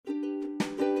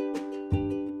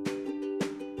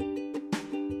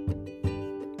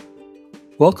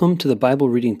Welcome to the Bible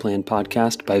Reading Plan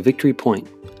podcast by Victory Point.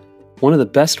 One of the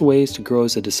best ways to grow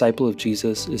as a disciple of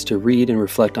Jesus is to read and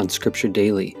reflect on Scripture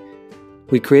daily.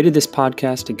 We created this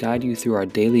podcast to guide you through our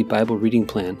daily Bible reading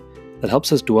plan that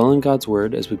helps us dwell in God's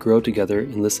Word as we grow together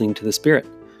in listening to the Spirit.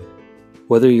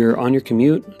 Whether you're on your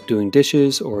commute, doing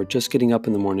dishes, or just getting up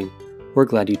in the morning, we're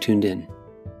glad you tuned in.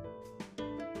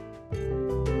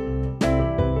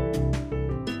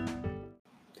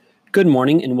 Good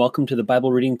morning and welcome to the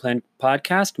Bible Reading Plan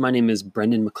podcast. My name is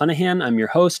Brendan McClenahan. I'm your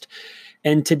host.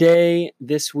 And today,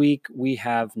 this week, we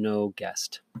have no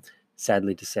guest,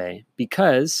 sadly to say,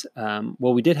 because,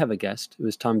 we did have a guest. It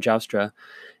was Tom Joustra,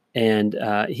 and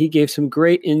he gave some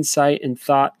great insight and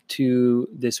thought to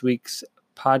this week's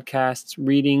podcast's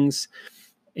readings,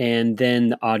 and then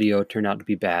the audio turned out to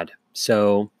be bad.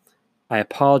 So I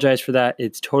apologize for that.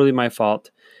 It's totally my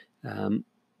fault.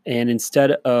 And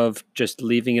instead of just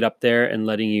leaving it up there and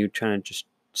letting you try to just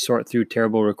sort through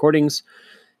terrible recordings,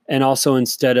 and also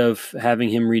instead of having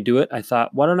him redo it, I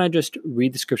thought, why don't I just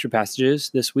read the scripture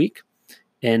passages this week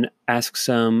and ask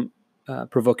some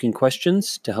provoking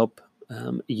questions to help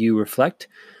you reflect.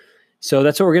 So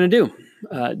that's what we're going to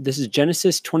do. This is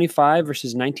Genesis 25,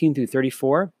 verses 19 through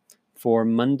 34 for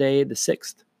Monday the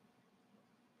 6th.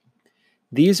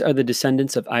 These are the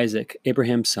descendants of Isaac,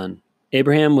 Abraham's son.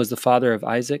 Abraham was the father of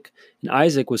Isaac, and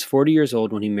Isaac was 40 years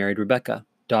old when he married Rebekah,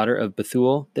 daughter of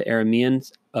Bethuel, the Aramean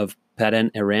of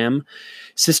Paddan Aram,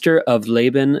 sister of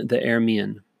Laban the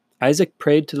Aramean. Isaac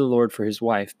prayed to the Lord for his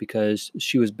wife because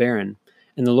she was barren,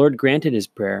 and the Lord granted his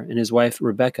prayer, and his wife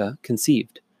Rebekah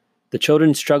conceived. The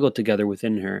children struggled together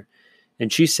within her, and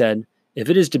she said, "If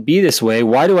it is to be this way,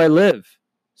 why do I live?"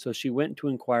 So she went to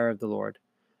inquire of the Lord.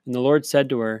 And the Lord said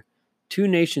to her, "Two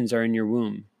nations are in your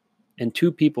womb, and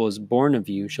two peoples born of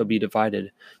you shall be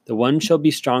divided. The one shall be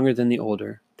stronger than the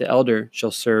elder shall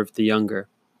serve the younger."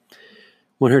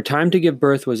 When her time to give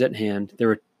birth was at hand, there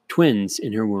were twins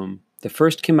in her womb. The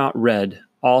first came out red,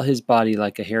 all his body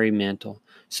like a hairy mantle,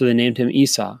 so they named him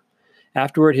Esau.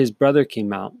 Afterward his brother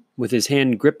came out, with his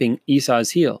hand gripping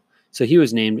Esau's heel, so he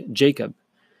was named Jacob.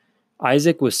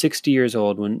 Isaac was 60 years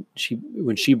old when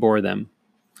she bore them.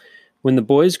 When the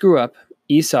boys grew up,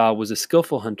 Esau was a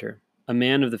skillful hunter, a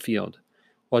man of the field,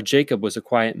 while Jacob was a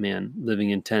quiet man, living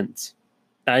in tents.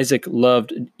 Isaac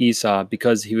loved Esau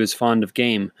because he was fond of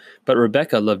game, but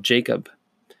Rebekah loved Jacob.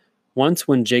 Once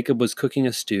when Jacob was cooking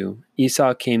a stew,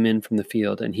 Esau came in from the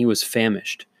field, and he was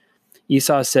famished.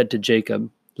 Esau said to Jacob,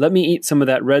 "Let me eat some of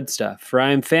that red stuff, for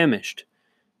I am famished."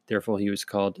 Therefore he was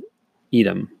called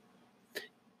Edom.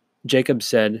 Jacob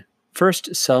said,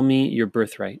 "First sell me your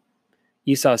birthright."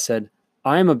 Esau said,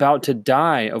 "I am about to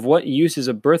die. Of what use is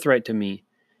a birthright to me?"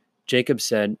 Jacob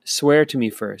said, "Swear to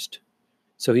me first."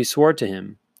 So he swore to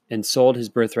him and sold his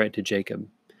birthright to Jacob.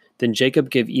 Then Jacob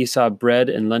gave Esau bread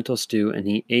and lentil stew, and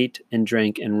he ate and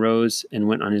drank and rose and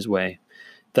went on his way.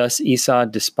 Thus Esau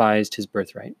despised his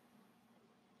birthright.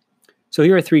 So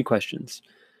here are three questions.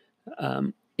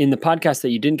 In the podcast that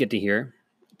you didn't get to hear,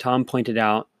 Tom pointed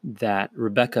out that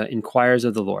Rebekah inquires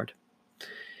of the Lord.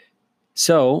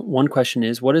 So one question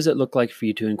is, what does it look like for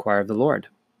you to inquire of the Lord?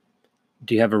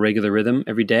 Do you have a regular rhythm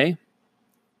every day?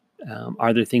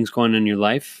 Are there things going on in your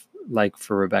life, like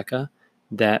for Rebekah,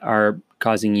 that are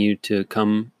causing you to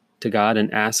come to God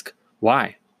and ask,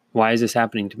 why? Why is this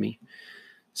happening to me?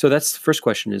 So that's the first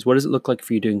question is, what does it look like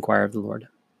for you to inquire of the Lord?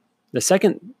 The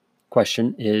second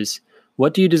question is,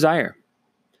 what do you desire?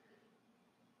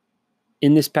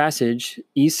 In this passage,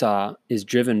 Esau is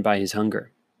driven by his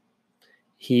hunger.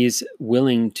 He's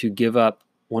willing to give up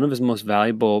one of his most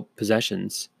valuable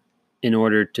possessions in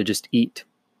order to just eat.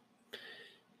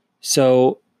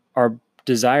 So our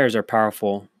desires are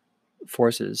powerful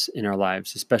forces in our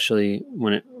lives, especially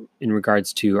in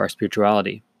regards to our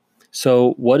spirituality.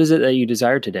 So what is it that you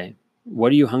desire today?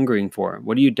 What are you hungering for?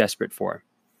 What are you desperate for?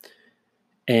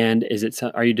 And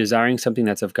are you desiring something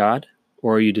that's of God,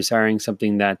 or are you desiring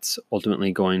something that's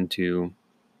ultimately going to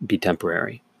be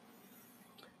temporary?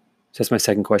 So that's my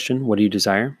second question. What do you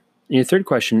desire? And your third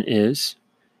question is,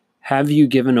 have you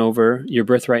given over your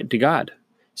birthright to God?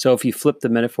 So if you flip the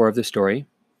metaphor of the story,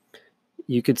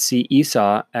 you could see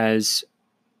Esau as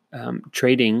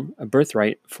trading a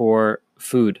birthright for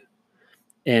food.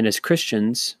 And as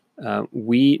Christians,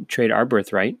 we trade our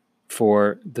birthright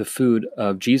for the food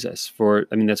of Jesus.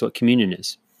 That's what communion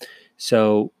is.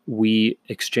 So we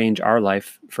exchange our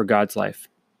life for God's life.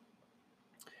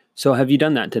 So have you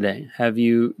done that today? Have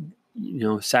you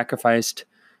sacrificed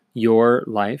your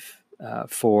life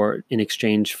in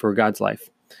exchange for God's life?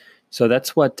 So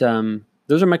that's what,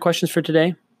 those are my questions for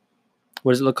today.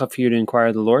 What does it look like for you to inquire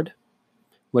of the Lord?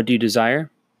 What do you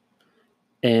desire?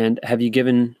 And have you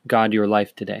given God your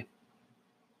life today?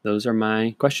 Those are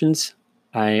my questions.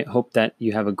 I hope that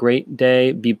you have a great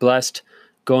day. Be blessed.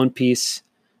 Go in peace.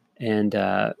 And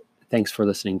thanks for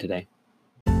listening today.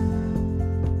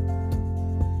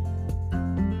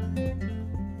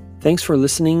 Thanks for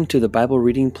listening to the Bible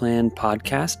Reading Plan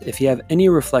podcast. If you have any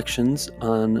reflections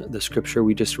on the scripture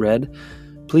we just read,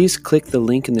 please click the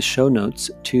link in the show notes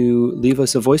to leave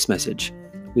us a voice message.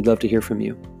 We'd love to hear from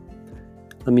you.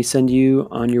 Let me send you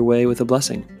on your way with a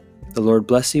blessing. The Lord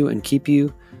bless you and keep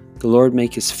you. The Lord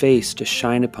make his face to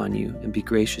shine upon you and be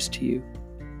gracious to you.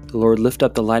 The Lord lift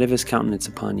up the light of his countenance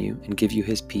upon you and give you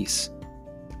his peace.